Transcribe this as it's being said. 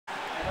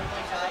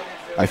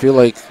I feel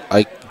like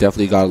Ike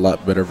definitely got a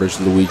lot better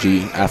versus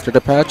Luigi after the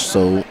patch,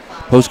 so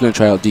Poke's going to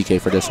try out DK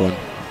for this one.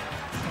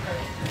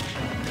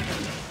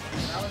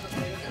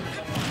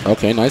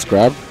 Okay, nice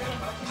grab.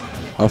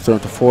 Up throw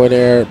into forward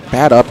air.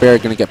 Bad up air,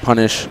 going to get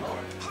punished.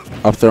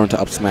 Up throw into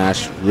up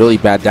smash. Really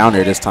bad down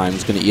air this time.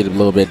 He's going to eat a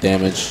little bit of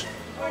damage.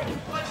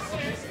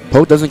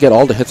 Poke doesn't get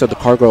all the hits of the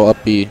cargo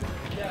up B.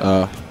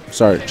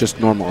 Sorry, just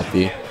normal up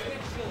B.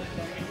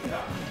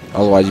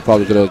 Otherwise, you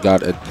probably could have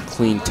got a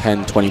clean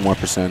 10, 20 more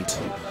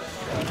 %.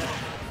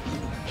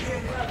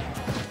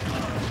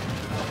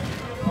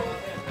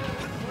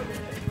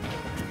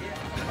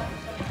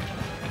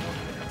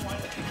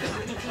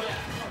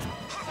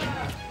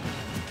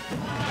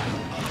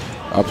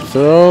 Up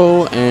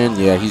throw, and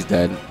yeah, he's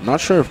dead.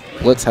 Not sure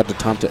if Blitz had the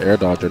time to air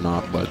dodge or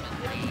not, but...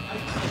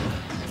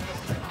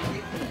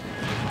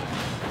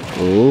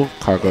 Oh,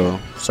 cargo.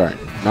 Sorry,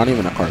 not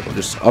even a cargo,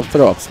 just up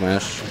throw, up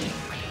smash.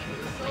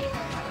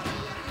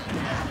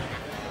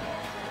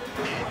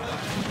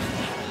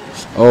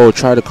 Oh,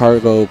 try to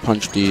cargo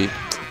punch D.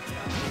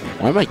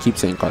 Why am I keep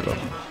saying cargo?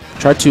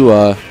 Try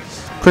to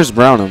Chris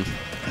Brown him.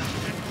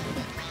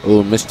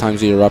 Oh, mistimes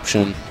the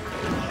eruption.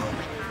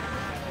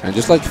 And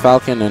just like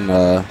Falcon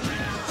and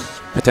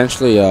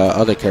potentially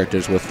other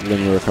characters with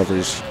linear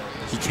recoveries,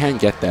 he can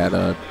get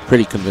that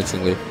pretty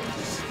convincingly.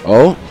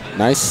 Oh,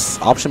 nice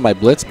option by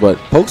Blitz, but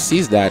Poke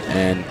sees that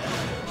and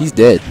he's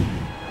dead.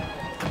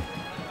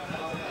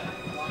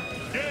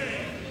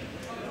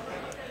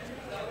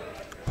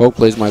 Poke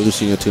plays my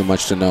Lucina too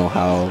much to know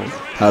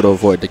how to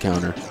avoid the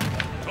counter.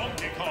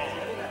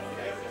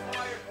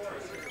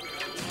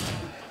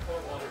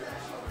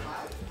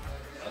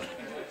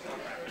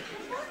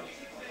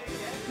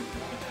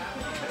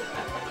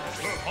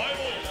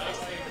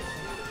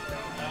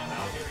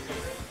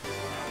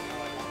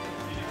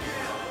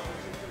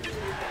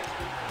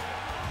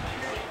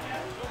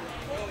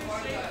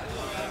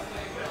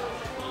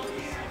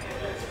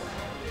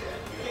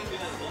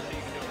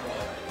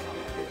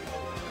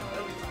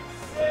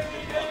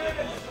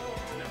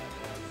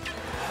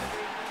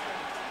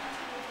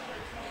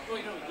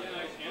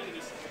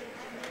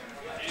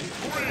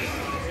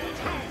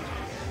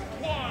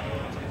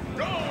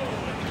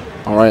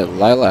 Alright,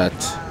 Lilat.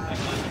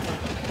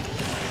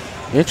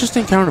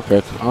 Interesting counter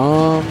pick.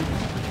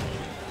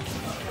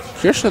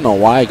 Curious to know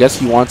why. I guess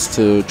he wants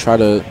to try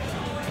to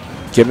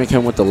gimmick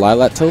him with the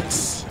Lilat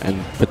tilts and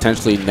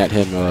potentially net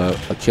him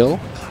a kill.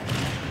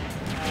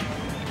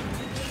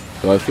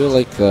 So I feel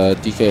like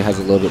DK has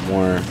a little bit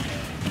more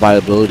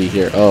viability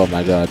here. Oh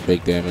my god,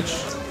 big damage.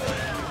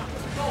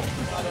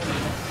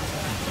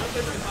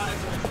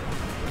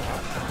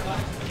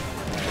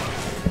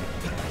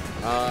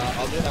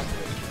 I'll do that.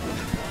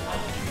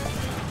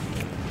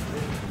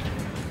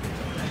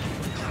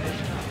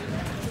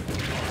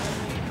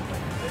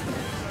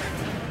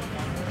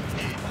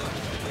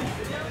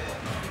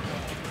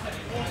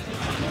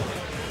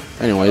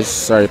 Anyways,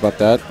 sorry about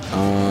that.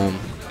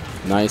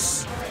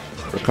 Nice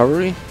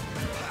recovery.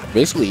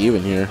 Basically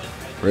even here.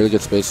 Really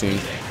good spacing.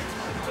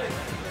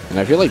 And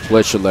I feel like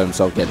Blitz should let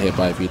himself get hit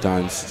by a few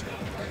times.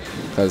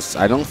 Because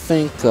I don't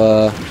think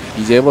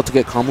he's able to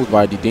get comboed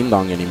by the Ding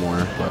Dong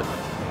anymore. But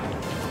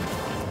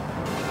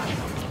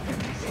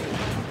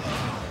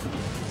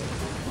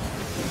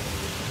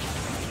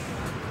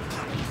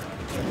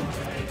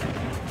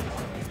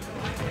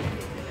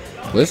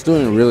Blitz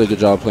doing a really good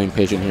job playing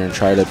patient here and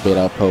try to bait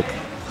out Poke.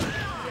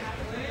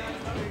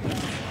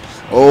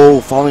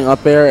 Oh, falling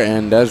up air,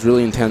 and that's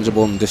really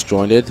intangible and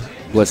disjointed.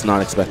 Blitz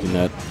not expecting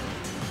that.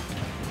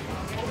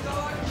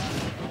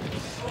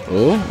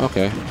 Oh,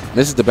 okay.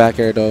 Misses the back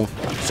air though.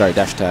 Sorry,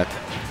 dash attack.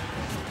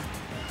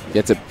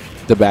 Gets it,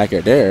 the back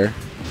air there.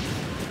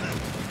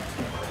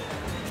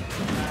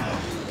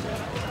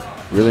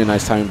 Really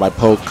nice timing by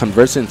Poke.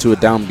 Converts into a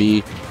down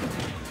B.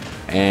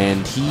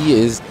 And he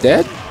is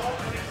dead?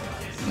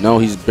 No,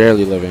 he's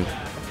barely living.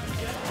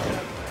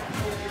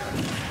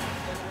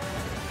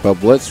 But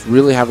Blitz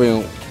really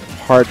having a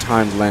hard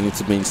time landing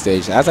to main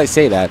stage. As I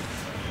say that,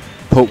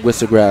 Poke with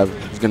the grab.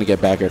 He's going to get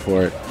back air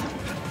for it.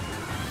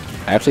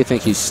 I actually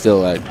think he's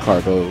still at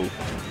cargo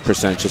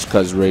percent just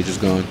because Rage is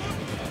going.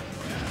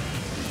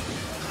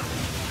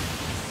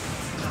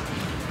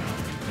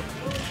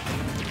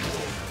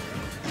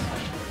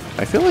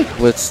 I feel like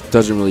Blitz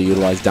doesn't really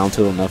utilize down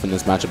tilt enough in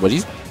this matchup, but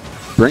he's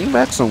bringing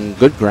back some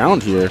good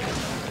ground here.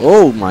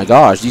 Oh my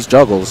gosh, these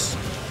juggles.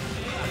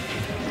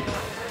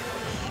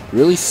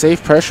 Really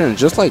safe pressure, and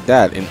just like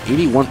that, an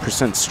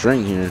 81%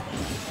 string here.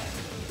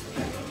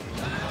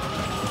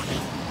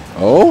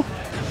 Oh,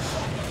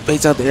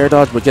 baits out the air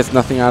dodge, but gets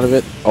nothing out of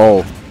it.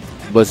 Oh,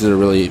 Blitz is a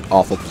really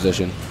awful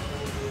position.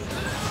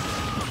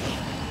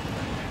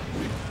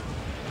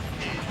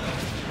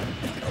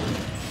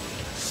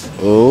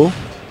 Oh,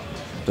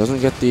 doesn't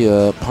get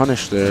the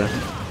punish there.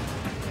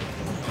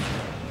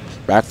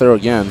 Back throw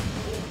again.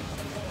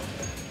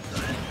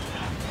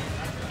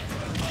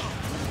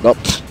 Nope.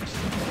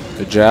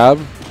 Good jab.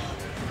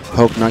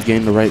 Poke not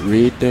getting the right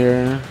read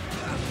there.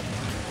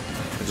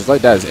 Just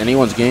like that, is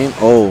anyone's game.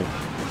 Oh,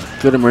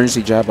 good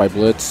emergency jab by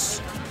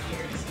Blitz.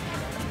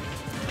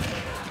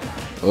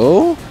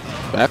 Oh,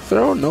 back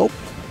throw? Nope.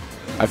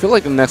 I feel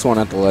like the next one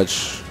at the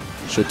ledge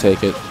should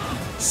take it.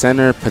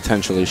 Center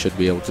potentially should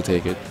be able to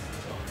take it.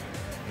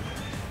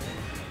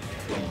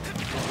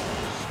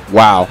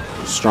 Wow,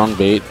 strong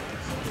bait.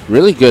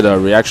 Really good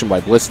reaction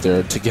by Blitz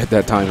there to get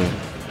that timing.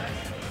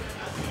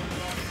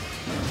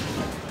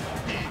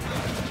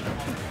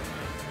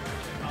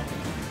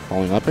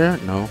 Falling up air?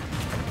 No.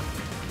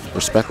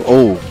 Respect.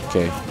 Oh,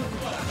 okay.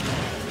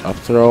 Up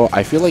throw.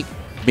 I feel like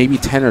maybe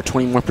 10 or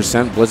 20 more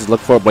percent Blitz is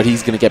looking for, but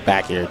he's going to get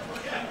back here.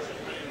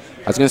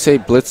 I was going to say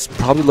Blitz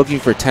probably looking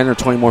for 10 or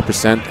 20 more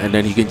percent, and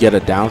then he could get a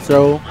down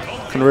throw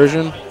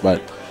conversion.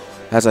 But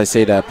as I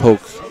say that,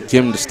 poke,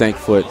 give him the stank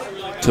foot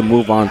to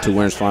move on to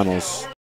winners finals.